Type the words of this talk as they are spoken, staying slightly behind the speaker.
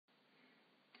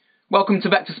Welcome to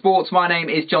VEQTA Sports. My name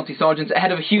is Jonty Sargeant.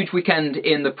 Ahead of a huge weekend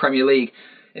in the Premier League.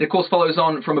 It of course follows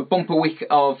on from a bumper week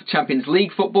of Champions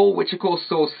League football, which of course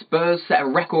saw Spurs set a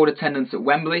record attendance at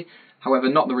Wembley, however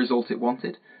not the result it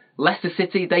wanted. Leicester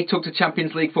City, they took to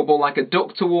Champions League football like a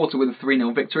duck to water with a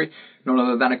 3-0 victory. None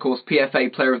other than of course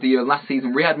PFA Player of the Year last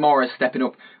season, Riyad Mahrez, stepping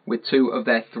up with 2 of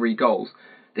their 3 goals.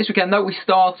 This weekend, though, we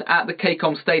start at the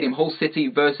KCOM Stadium, Hull City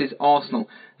versus Arsenal.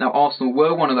 Now, Arsenal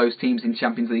were one of those teams in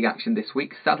Champions League action this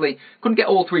week. Sadly, couldn't get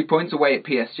all 3 points away at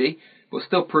PSG, but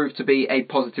still proved to be a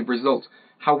positive result.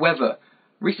 However,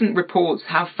 recent reports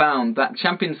have found that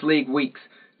Champions League weeks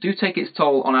do take its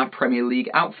toll on our Premier League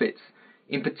outfits.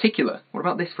 In particular, what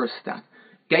about this for a stat?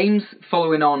 Games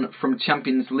following on from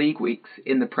Champions League weeks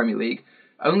in the Premier League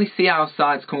only see our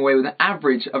sides come away with an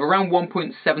average of around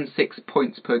 1.76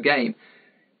 points per game.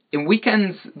 In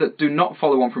weekends that do not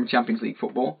follow on from Champions League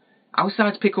football, our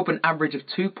sides pick up an average of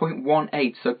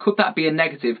 2.18, so could that be a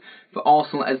negative for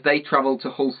Arsenal as they travel to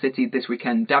Hull City this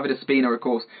weekend? David Ospina, of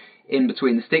course, in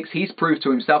between the sticks. He's proved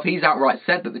to himself, he's outright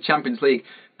said that the Champions League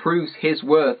proves his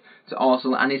worth to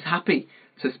Arsenal and is happy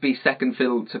to be second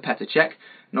fiddle to Petr Cech.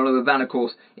 None other than, of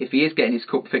course, if he is getting his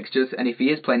cup fixtures and if he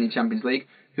is playing in Champions League,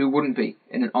 who wouldn't be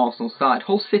in an Arsenal side?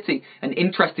 Hull City, an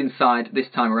interesting side this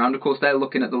time around. Of course, they're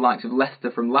looking at the likes of Leicester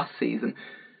from last season,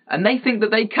 and they think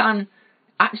that they can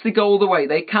actually go all the way.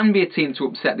 They can be a team to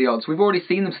upset the odds. We've already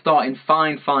seen them start in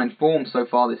fine form so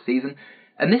far this season,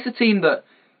 and this is a team that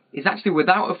is actually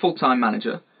without a full-time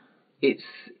manager. It's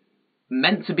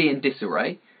meant to be in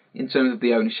disarray in terms of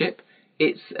the ownership.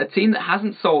 It's a team that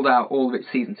hasn't sold out all of its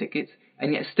season tickets,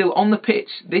 and yet still on the pitch,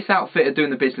 this outfit are doing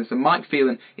the business, and Mike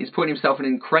Phelan is putting himself in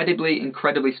an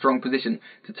incredibly strong position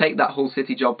to take that Hull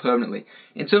City job permanently.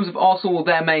 In terms of Arsenal,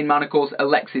 their main man, of course,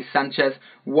 Alexis Sanchez.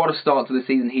 What a start to the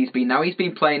season he's been. Now, he's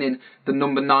been playing in the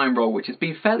number 9 role, which has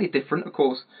been fairly different, of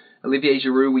course. Olivier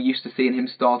Giroud, we're used to seeing him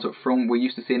start up front. We're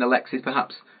used to seeing Alexis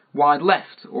perhaps wide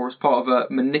left, or as part of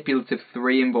a manipulative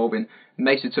 3 involving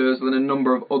Mesut Ozil and a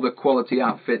number of other quality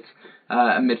outfits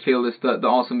and midfielders that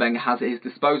Arsene Wenger has at his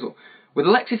disposal. With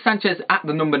Alexis Sanchez at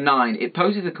the number 9, it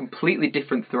poses a completely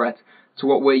different threat to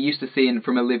what we're used to seeing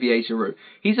from Olivier Giroud.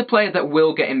 He's a player that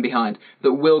will get in behind,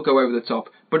 that will go over the top,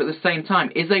 but at the same time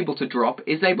is able to drop,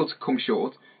 is able to come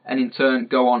short, and in turn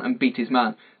go on and beat his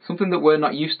man. Something that we're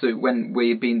not used to when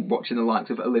we've been watching the likes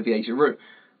of Olivier Giroud.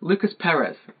 Lucas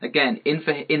Perez, again,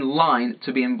 in line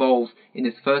to be involved in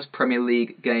his first Premier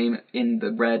League game in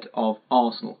the red of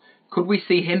Arsenal. Could we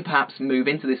see him perhaps move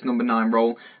into this number 9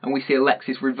 role and we see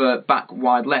Alexis revert back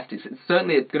wide left? It's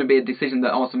certainly going to be a decision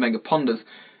that Arsene Wenger ponders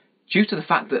due to the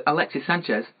fact that Alexis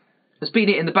Sanchez has been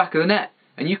hit in the back of the net,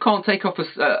 and you can't take off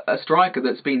a striker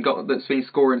that's been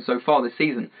scoring so far this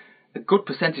season a good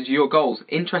percentage of your goals.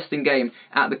 Interesting game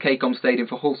at the KCOM Stadium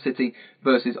for Hull City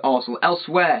versus Arsenal.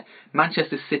 Elsewhere,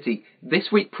 Manchester City this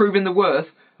week proving the worth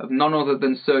of none other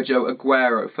than Sergio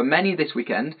Aguero. For many this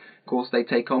weekend, of course, they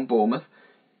take on Bournemouth.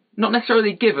 Not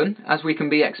necessarily given, as we can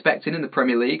be expecting in the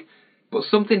Premier League, but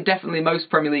something definitely most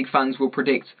Premier League fans will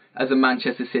predict as a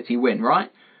Manchester City win,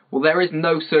 right? Well, there is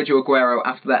no Sergio Aguero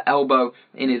after that elbow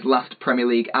in his last Premier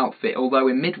League outfit, although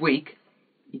in midweek,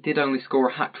 he did only score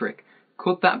a hat-trick.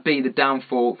 Could that be the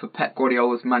downfall for Pep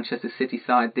Guardiola's Manchester City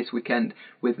side this weekend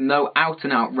with no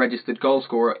out-and-out registered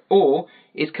goalscorer? Or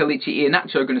is Kelechi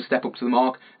Iheanacho going to step up to the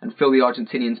mark and fill the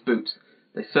Argentinians' boots?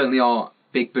 They certainly are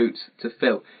big boots to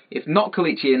fill. If not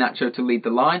Kelechi Iheanacho to lead the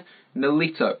line,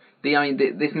 Nolito.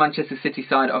 This Manchester City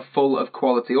side are full of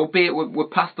quality, albeit we're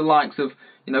past the likes of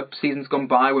seasons gone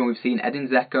by when we've seen Edin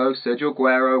Dzeko, Sergio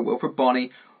Aguero, Wilfred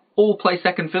Bony all play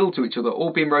second fiddle to each other,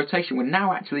 all be in rotation. We're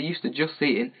now actually used to just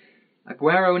seeing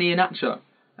Aguero and Iheanacho.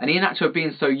 And Iheanacho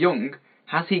being so young,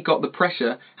 has he got the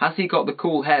pressure, has he got the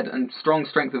cool head and strong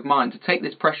strength of mind to take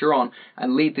this pressure on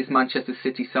and lead this Manchester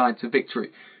City side to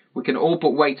victory? We can all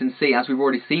but wait and see, as we've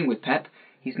already seen with Pep.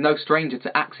 He's no stranger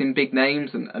to axing big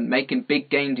names and making big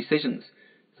game decisions.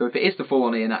 So if it is to fall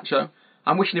on Iheanacho,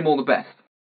 I'm wishing him all the best.